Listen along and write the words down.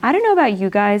I don't know about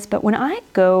you guys, but when I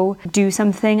go do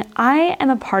something, I am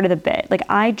a part of the bit. Like,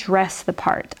 I dress the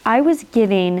part. I was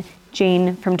giving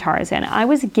Jane from Tarzan. I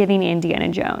was giving Indiana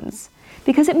Jones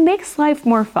because it makes life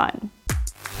more fun.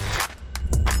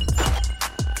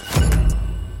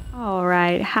 All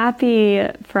right, happy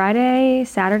Friday,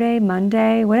 Saturday,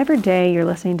 Monday, whatever day you're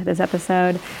listening to this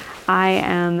episode. I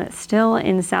am still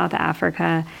in South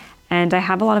Africa and I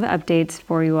have a lot of updates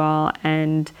for you all.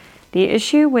 And the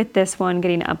issue with this one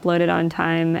getting uploaded on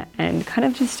time and kind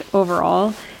of just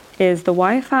overall is the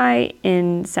Wi-Fi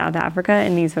in South Africa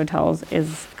in these hotels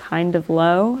is kind of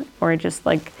low, or it just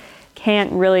like can't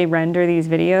really render these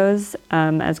videos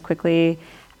as quickly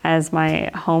as my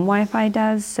home Wi-Fi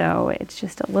does. So it's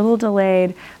just a little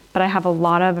delayed, but I have a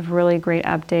lot of really great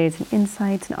updates and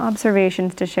insights and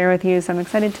observations to share with you. So I'm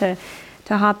excited to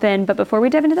hop in. But before we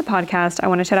dive into the podcast, I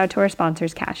want to shout out to our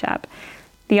sponsors, Cash App.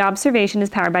 The Observation is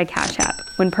powered by Cash App.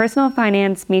 When personal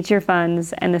finance meets your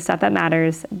funds and the stuff that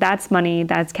matters, that's money,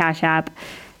 that's Cash App.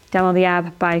 Download the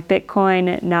app, buy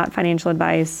Bitcoin, not financial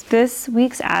advice. This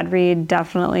week's ad read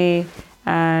definitely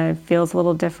feels a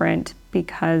little different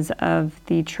because of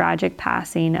the tragic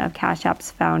passing of Cash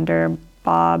App's founder,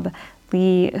 Bob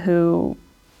Lee, who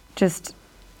just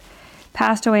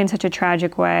passed away in such a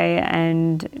tragic way,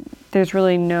 and there's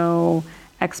really no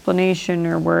explanation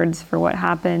or words for what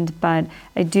happened. But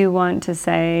I do want to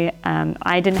say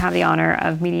I didn't have the honor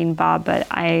of meeting Bob, but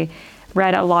I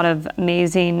read a lot of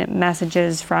amazing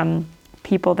messages from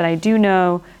people that I do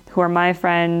know who are my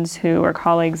friends, who are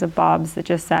colleagues of Bob's, that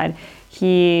just said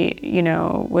he,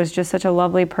 was just such a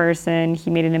lovely person. He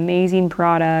made an amazing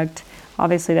product,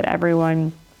 obviously, that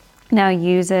everyone now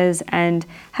uses, and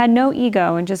had no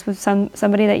ego, and just was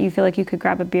somebody that you feel like you could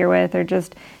grab a beer with or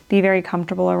just be very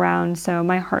comfortable around. So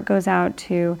my heart goes out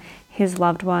to his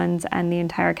loved ones and the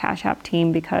entire Cash App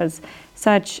team, because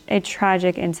such a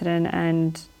tragic incident.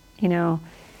 And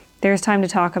there's time to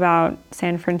talk about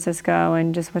San Francisco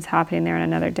and just what's happening there on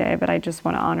another day, but I just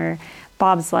want to honor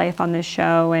Bob's life on this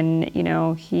show. And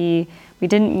we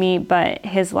didn't meet, but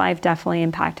his life definitely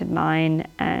impacted mine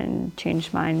and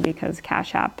changed mine, because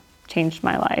Cash App changed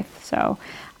my life. So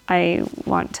I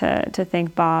want to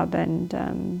thank Bob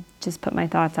and just put my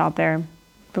thoughts out there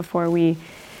before we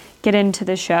get into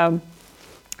the show.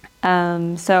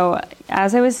 So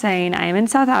as I was saying, I am in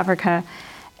South Africa,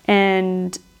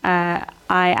 and I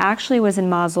actually was in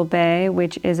Mossel Bay,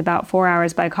 which is about 4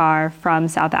 hours by car from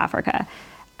South Africa.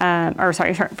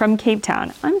 From Cape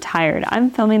Town. I'm tired. I'm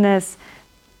filming this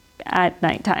at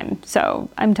nighttime, so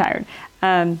I'm tired.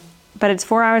 But it's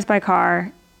 4 hours by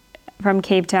car from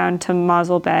Cape Town to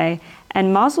Mossel Bay.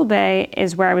 And Mossel Bay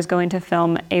is where I was going to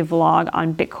film a vlog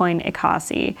on Bitcoin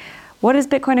Ekasi. What is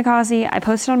Bitcoin Ekasi? I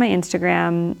posted on my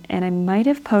Instagram, and I might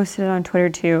have posted it on Twitter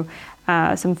too,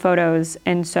 some photos.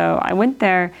 And so I went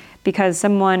there because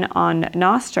someone on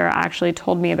Nostr actually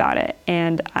told me about it,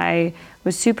 and I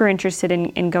was super interested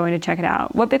in going to check it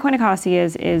out. What Bitcoin Ekasi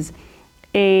is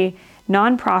a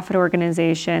nonprofit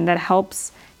organization that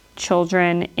helps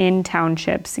children in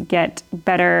townships get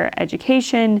better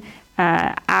education,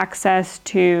 access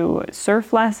to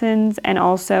surf lessons, and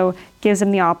also gives them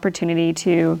the opportunity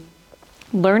to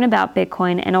learn about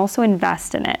Bitcoin and also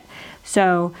invest in it.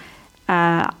 So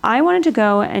I wanted to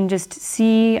go and just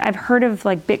see. I've heard of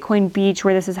like Bitcoin Beach,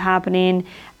 where this is happening,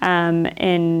 and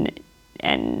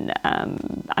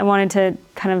I wanted to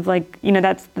kind of like,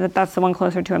 that's the one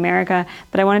closer to America,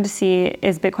 but I wanted to see,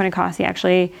 is Bitcoin Ekasi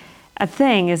actually a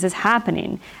thing? Is this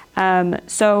happening?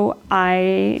 So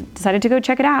I decided to go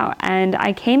check it out, and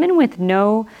I came in with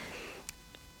no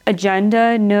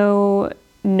agenda, no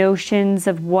notions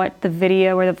of what the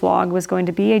video or the vlog was going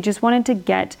to be. I just wanted to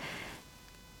get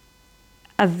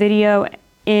a video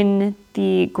in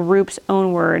the group's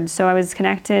own words. So I was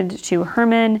connected to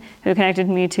Herman, who connected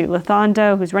me to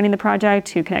Lathondo, who's running the project,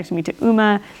 who connected me to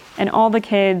Uma, and all the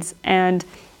kids. And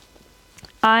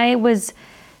I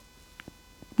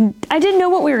didn't know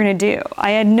what we were going to do.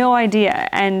 I had no idea.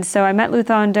 And so I met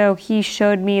Lathondo. He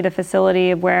showed me the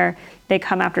facility of where they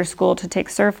come after school to take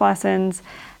surf lessons,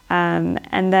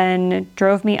 and then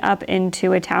drove me up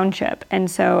into a township.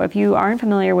 And so if you aren't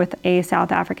familiar with a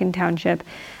South African township,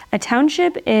 a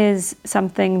township is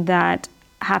something that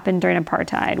happened during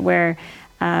apartheid, where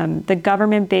the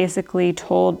government basically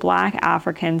told Black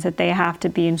Africans that they have to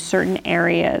be in certain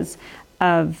areas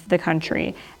of the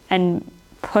country and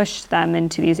pushed them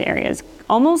into these areas.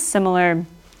 Almost similar,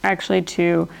 actually,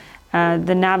 to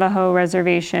the Navajo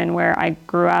reservation where I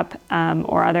grew up,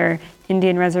 or other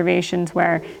Indian reservations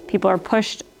where people are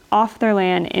pushed off their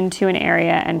land into an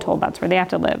area and told that's where they have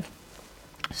to live.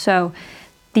 So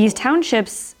these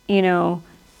townships,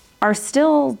 are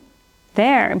still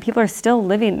there and people are still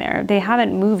living there. They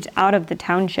haven't moved out of the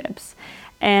townships.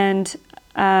 And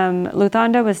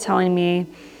Luthanda was telling me,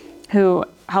 who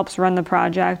helps run the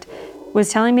project, was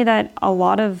telling me that a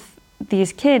lot of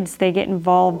these kids, they get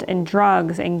involved in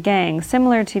drugs and gangs,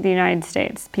 similar to the United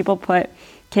States. People put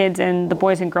kids in the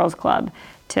Boys and Girls Club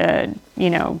to,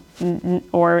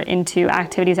 or into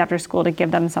activities after school to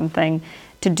give them something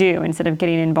to do instead of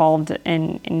getting involved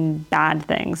in bad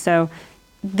things. So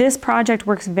this project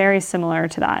works very similar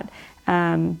to that.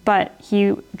 But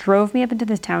he drove me up into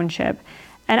this township,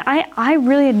 and I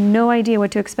really had no idea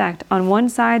what to expect. On one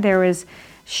side, there was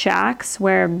shacks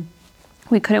where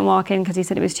we couldn't walk in because he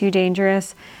said it was too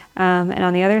dangerous. And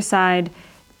on the other side,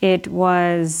 it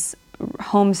was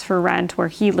homes for rent where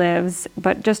he lives,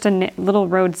 but just a little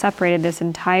road separated this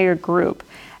entire group.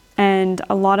 And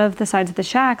a lot of the sides of the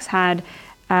shacks had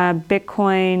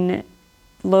Bitcoin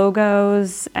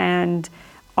logos and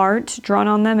art drawn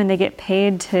on them, and they get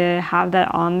paid to have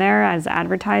that on there as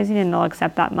advertising, and they'll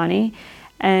accept that money.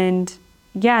 And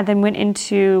yeah, then went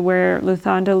into where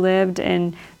Luthanda lived,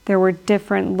 and there were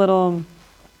different little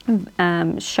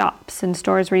shops and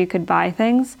stores where you could buy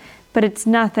things, but it's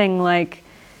nothing like,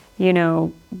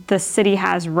 the city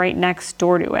has right next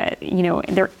door to it.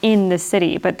 They're in the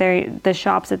city, but the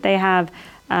shops that they have,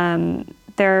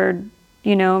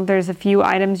 there's a few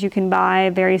items you can buy,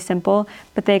 very simple,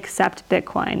 but they accept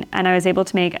Bitcoin. And I was able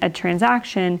to make a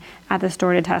transaction at the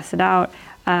store to test it out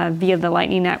via the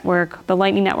Lightning Network. The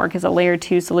Lightning Network is a layer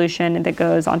 2 solution that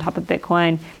goes on top of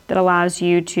Bitcoin that allows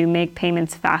you to make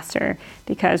payments faster,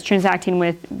 because transacting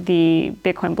with the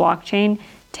Bitcoin blockchain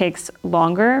takes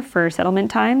longer for settlement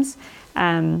times,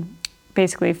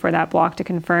 basically for that block to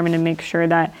confirm and to make sure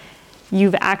that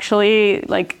you've actually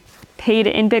paid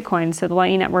in Bitcoin. So the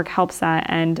Lightning Network helps that.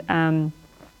 And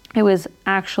it was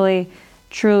actually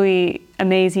truly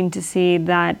amazing to see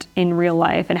that in real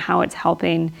life and how it's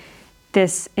helping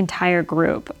this entire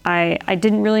group. I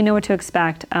didn't really know what to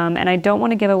expect. And I don't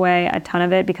want to give away a ton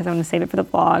of it because I want to save it for the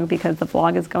vlog, because the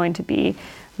vlog is going to be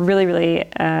really, really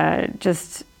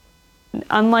just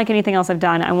unlike anything else I've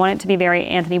done. I want it to be very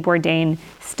Anthony Bourdain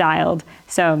styled.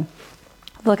 So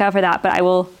look out for that, but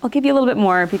I'll give you a little bit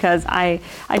more because I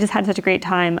just had such a great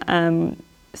time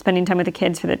spending time with the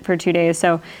kids for 2 days.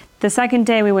 So the second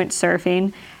day we went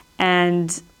surfing,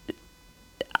 and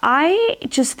I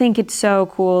just think it's so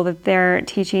cool that they're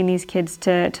teaching these kids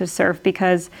to surf,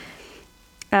 because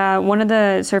one of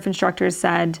the surf instructors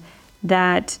said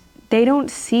that they don't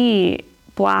see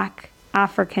Black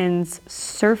Africans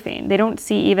surfing. They don't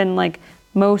see even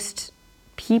most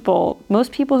people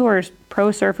who are pro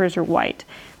surfers are white.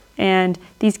 And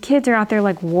these kids are out there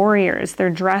like warriors. They're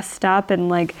dressed up in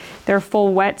their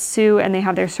full wetsuit, and they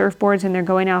have their surfboards, and they're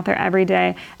going out there every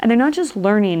day. And they're not just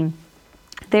learning,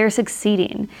 they're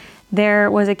succeeding.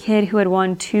 There was a kid who had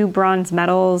won 2 bronze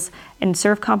medals in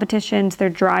surf competitions. They're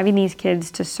driving these kids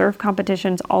to surf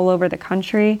competitions all over the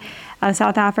country,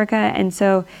 South Africa. And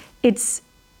so it's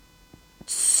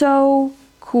so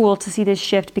cool to see this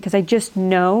shift, because I just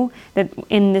know that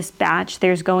in this batch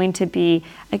there's going to be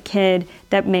a kid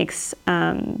that makes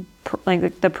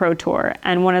the Pro Tour,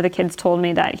 and one of the kids told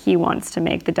me that he wants to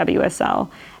make the WSL,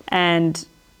 and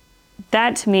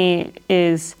that to me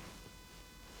is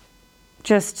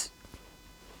just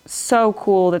so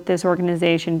cool that this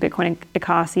organization, Bitcoin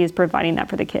Ekasi, is providing that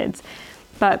for the kids.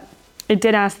 But it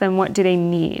did ask them, what do they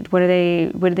need? What do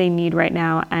they need right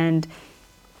now? And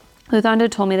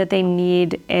Luthanda told me that they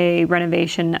need a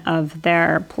renovation of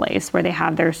their place where they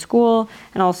have their school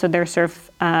and also their surf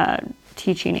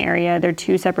teaching area. They're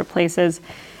 2 separate places,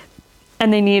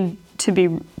 and they need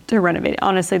to renovate.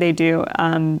 Honestly, they do.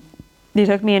 They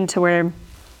took me into where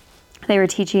they were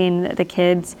teaching the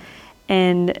kids,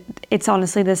 and it's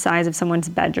honestly the size of someone's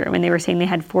bedroom. And they were saying they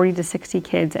had 40 to 60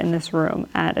 kids in this room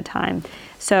at a time.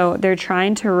 So they're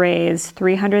trying to raise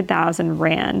 300,000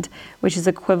 Rand, which is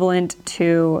equivalent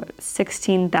to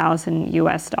 16,000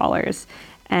 US dollars.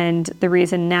 And the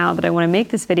reason now that I want to make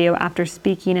this video, after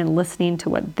speaking and listening to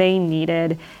what they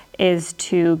needed, is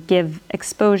to give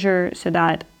exposure so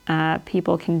that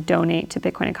people can donate to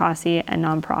Bitcoin Ekasi, a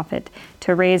nonprofit,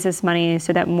 to raise this money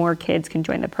so that more kids can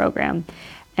join the program.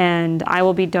 And I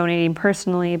will be donating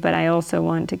personally, but I also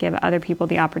want to give other people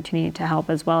the opportunity to help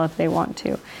as well if they want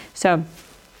to. So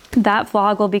that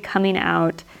vlog will be coming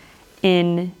out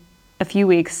in a few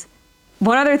weeks.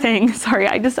 One other thing, sorry,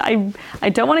 I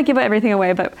don't want to give everything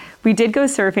away, but we did go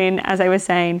surfing, as I was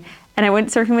saying, and I went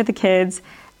surfing with the kids,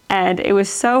 and it was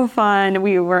so fun.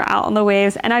 We were out on the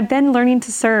waves, and I've been learning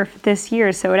to surf this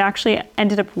year, so it actually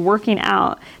ended up working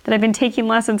out that I've been taking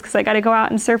lessons because I got to go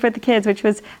out and surf with the kids, which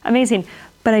was amazing.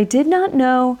 But I did not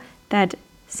know that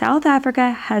South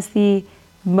Africa has the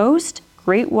most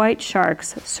great white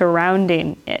sharks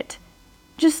surrounding it.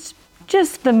 Just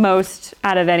the most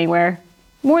out of anywhere.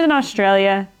 More than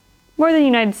Australia, more than the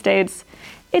United States.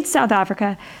 It's South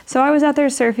Africa. So I was out there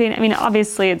surfing. I mean,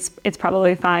 obviously it's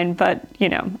probably fine, but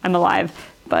I'm alive.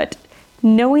 But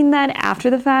knowing that after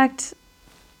the fact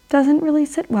doesn't really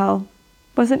sit well.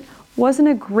 Wasn't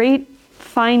a great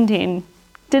finding.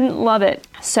 Didn't love it.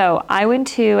 So I went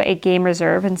to a game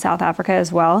reserve in South Africa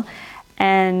as well,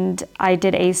 and I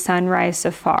did a sunrise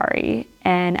safari.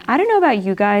 And I don't know about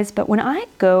you guys, but when I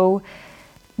go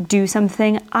do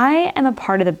something, I am a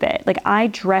part of the bit. Like, I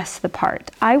dress the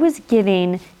part. I was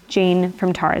giving Jane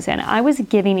from Tarzan. I was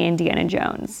giving Indiana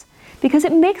Jones, because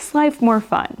it makes life more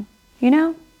fun,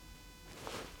 you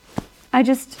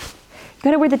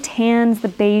gotta wear the tans, the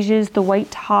beiges, the white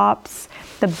tops,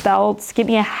 the belts, get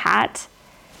me a hat,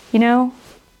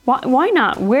 Why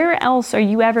not? Where else are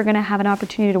you ever gonna have an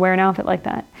opportunity to wear an outfit like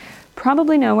that?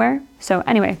 Probably nowhere. So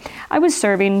anyway, I was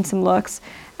serving some looks,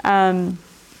 and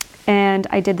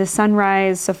I did the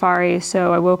sunrise safari,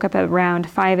 so I woke up at around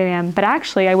 5 a.m. But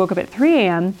actually, I woke up at 3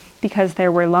 a.m. because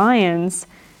there were lions,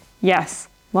 yes,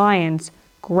 lions,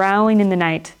 growling in the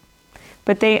night.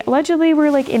 But they allegedly were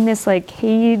in this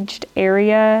caged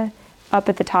area up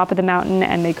at the top of the mountain,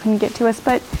 and they couldn't get to us.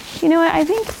 But you know what? I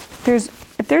think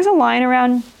if there's a lion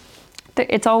around,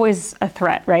 it's always a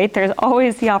threat, right? There's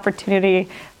always the opportunity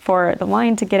for the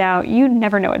lion to get out. You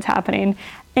never know what's happening.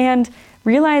 And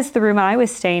realized the room I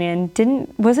was staying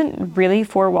in wasn't really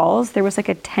 4 walls. There was a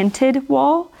tented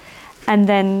wall and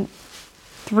then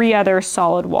 3 other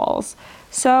solid walls.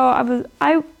 So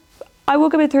I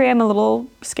woke up at 3 a.m. a little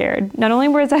scared. Not only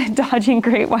was I dodging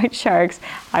great white sharks,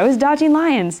 I was dodging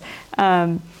lions.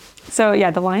 So yeah,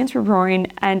 the lions were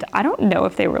roaring, and I don't know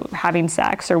if they were having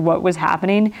sex or what was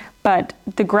happening, but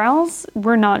the growls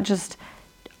were not just,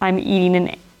 I'm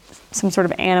eating some sort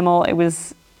of animal. It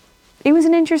was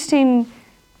an interesting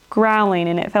growling,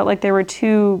 and it felt like there were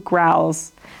 2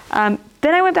 growls. Then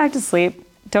I went back to sleep,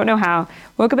 don't know how,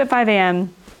 woke up at 5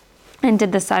 a.m. and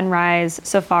did the sunrise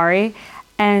safari,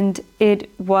 and it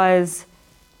was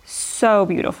so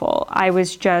beautiful. I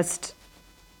was just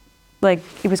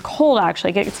it was cold actually.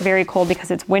 It gets very cold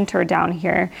because it's winter down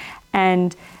here,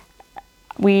 and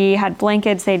we had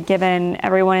blankets. They'd given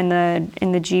everyone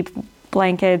in the Jeep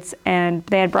blankets, and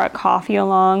they had brought coffee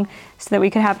along so that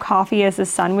we could have coffee as the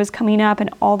sun was coming up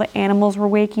and all the animals were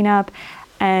waking up.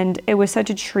 And it was such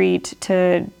a treat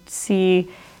to see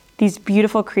these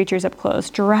beautiful creatures up close.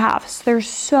 Giraffes, they're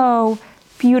so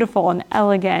beautiful and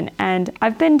elegant. And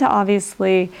I've been to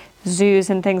obviously zoos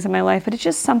and things in my life, but it's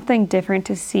just something different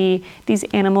to see these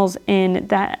animals in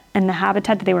the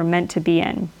habitat that they were meant to be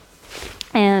in.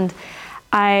 And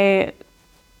I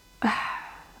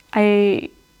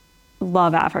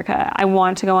love Africa. I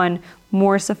want to go on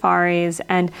more safaris,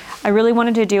 and I really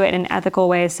wanted to do it in an ethical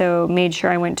way, so made sure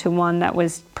I went to one that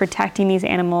was protecting these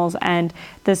animals, and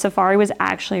the safari was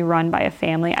actually run by a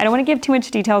family. I don't want to give too much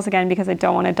details again because I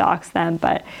don't want to dox them,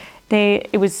 but they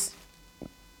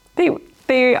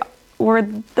were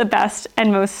the best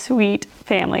and most sweet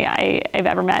family I've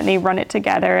ever met, and they run it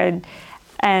together,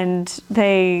 and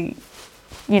they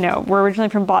were originally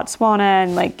from Botswana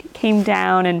and came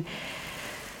down and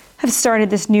have started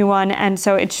this new one. And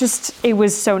so it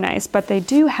was so nice. But they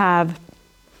do have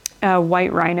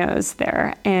white rhinos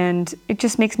there, and it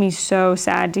just makes me so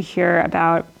sad to hear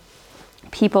about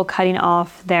people cutting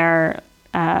off their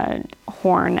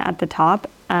horn at the top.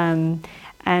 And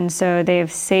so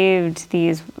they've saved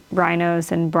these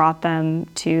rhinos and brought them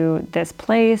to this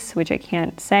place, which I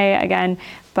can't say again,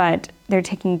 but they're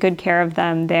taking good care of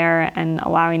them there and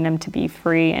allowing them to be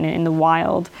free and in the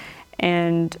wild.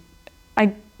 And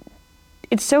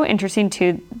it's so interesting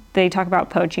too, they talk about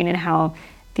poaching and how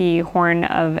the horn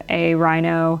of a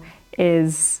rhino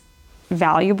is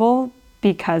valuable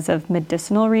because of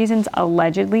medicinal reasons,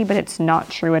 allegedly, but it's not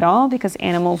true at all because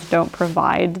animals don't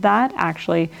provide that.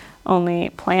 Actually,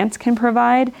 only plants can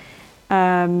provide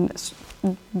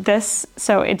this.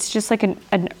 So it's just a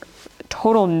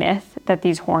total myth that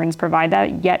these horns provide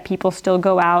that, yet people still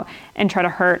go out and try to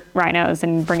hurt rhinos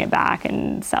and bring it back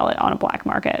and sell it on a black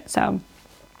market. So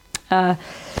that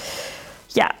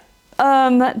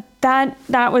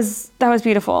was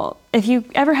beautiful. If you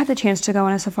ever have the chance to go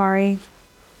on a safari,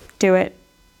 do it.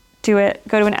 Go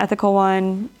to an ethical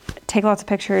one, take lots of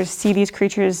pictures, see these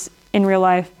creatures in real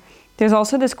life. There's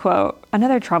also this quote,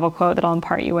 another travel quote that I'll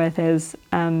impart you with is,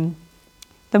 the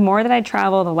more that I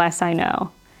travel, the less I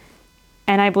know.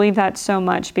 And I believe that so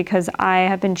much because I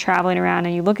have been traveling around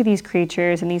and you look at these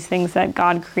creatures and these things that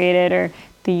God created or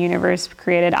the universe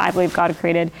created, I believe God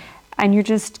created, and you're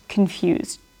just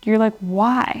confused. You're like,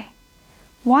 why?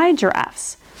 Why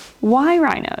giraffes? Why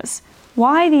rhinos?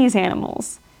 Why these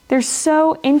animals? They're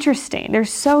so interesting. They're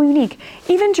so unique.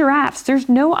 Even giraffes, there's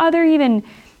no other even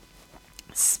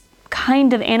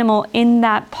kind of animal in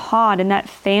that pod, in that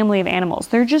family of animals.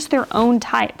 They're just their own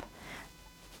type.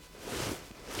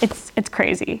 It's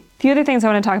crazy. The other things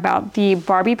I want to talk about, the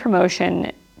Barbie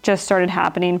promotion just started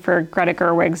happening for Greta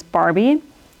Gerwig's Barbie.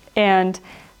 And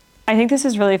I think this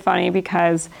is really funny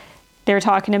because they're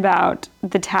talking about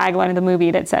the tagline of the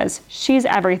movie that says, she's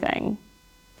everything.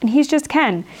 And he's just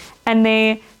Ken.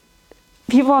 And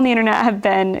people on the internet have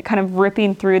been kind of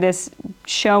ripping through this,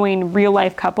 showing real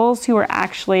life couples who are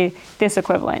actually this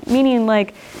equivalent. Meaning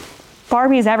like,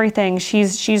 Barbie's everything.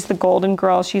 She's the golden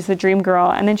girl. She's the dream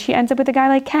girl. And then she ends up with a guy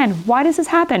like Ken. Why does this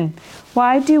happen?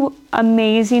 Why do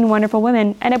amazing, wonderful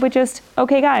women end up with just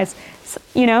okay guys?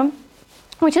 You know,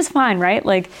 which is fine, right?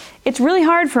 Like, it's really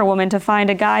hard for a woman to find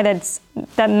a guy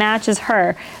that matches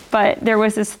her. But there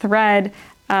was this thread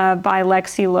by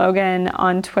Lexi Logan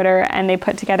on Twitter, and they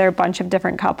put together a bunch of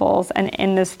different couples. And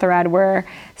in this thread were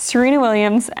Serena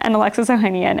Williams and Alexis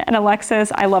Ohanian. And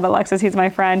Alexis, I love Alexis, he's my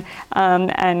friend,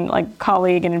 and like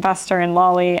colleague and investor in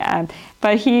Lolly.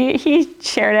 But he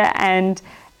shared it and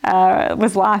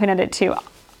was laughing at it too.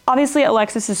 Obviously,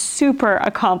 Alexis is super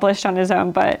accomplished on his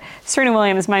own, but Serena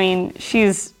Williams, I mean,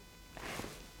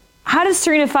 how does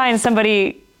Serena find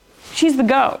somebody? She's the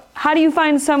GOAT. How do you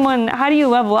find someone, how do you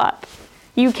level up?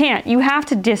 You can't. You have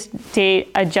to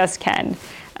date a just Ken.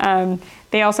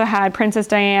 They also had Princess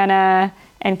Diana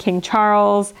and King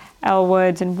Charles, Elle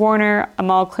Woods and Warner,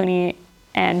 Amal Clooney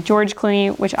and George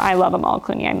Clooney, which I love Amal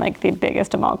Clooney. I'm like the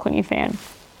biggest Amal Clooney fan.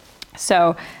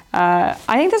 So I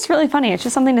think that's really funny. It's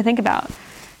just something to think about.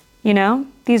 You know,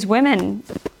 these women,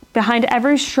 behind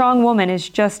every strong woman is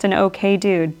just an okay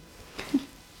dude.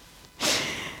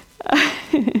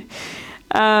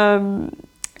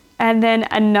 And then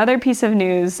another piece of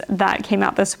news that came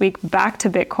out this week, back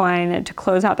to Bitcoin to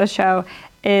close out the show,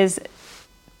 is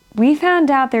we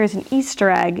found out there's an Easter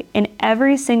egg in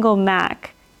every single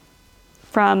Mac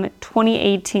from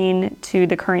 2018 to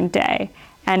the current day.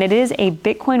 And it is a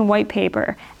Bitcoin white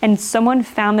paper, and someone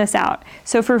found this out.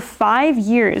 So for 5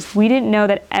 years, we didn't know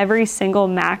that every single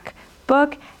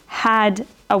MacBook had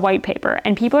a white paper,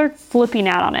 and people are flipping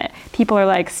out on it. People are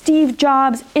like, Steve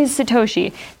Jobs is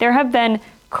Satoshi. There have been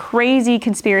crazy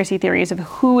conspiracy theories of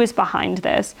who is behind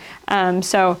this.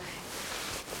 So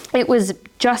it was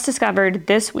just discovered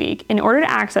this week. In order to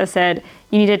access it,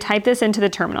 you need to type this into the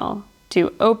terminal.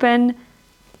 Do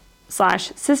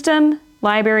open/system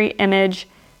library image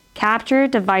capture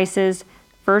devices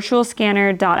virtual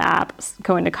scanner.app,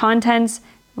 go into contents,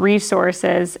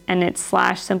 resources, and it's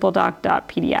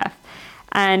 /simpledoc.pdf.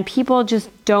 And people just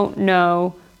don't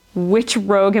know which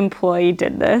rogue employee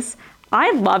did this.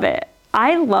 I love it.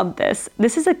 I love this.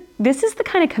 This is the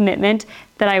kind of commitment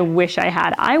that I wish I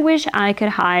had. I wish I could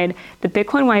hide the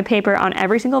Bitcoin white paper on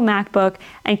every single MacBook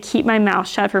and keep my mouth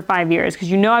shut for 5 years. Because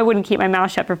you know I wouldn't keep my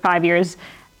mouth shut for 5 years.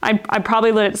 I'd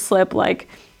probably let it slip like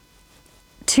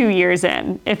 2 years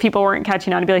in if people weren't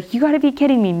catching on. I'd be like, you gotta be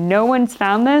kidding me. No one's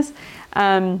found this.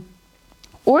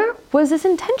 Or was this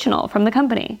intentional from the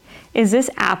company? Is this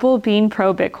Apple being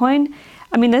pro Bitcoin?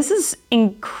 I mean, this is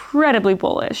incredibly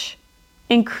bullish.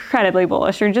 Incredibly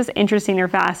bullish, or just interesting or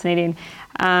fascinating.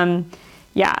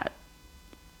 Yeah,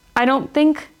 I don't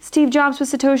think Steve Jobs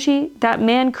was Satoshi. That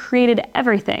man created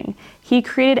everything. He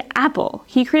created Apple.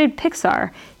 He created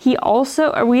Pixar.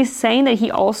 Are we saying that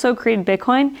he also created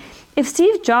Bitcoin? If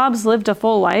Steve Jobs lived a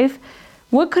full life,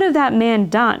 what could have that man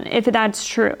done if that's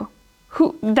true?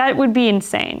 That would be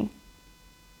insane.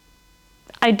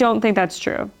 I don't think that's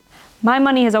true. My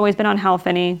money has always been on Hal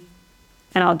Finney,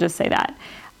 and I'll just say that.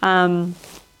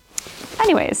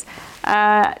 Anyways,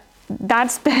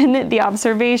 that's been the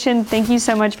observation. Thank you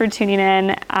so much for tuning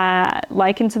in.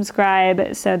 Like and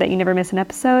subscribe so that you never miss an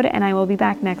episode, and I will be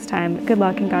back next time. Good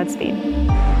luck and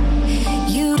Godspeed.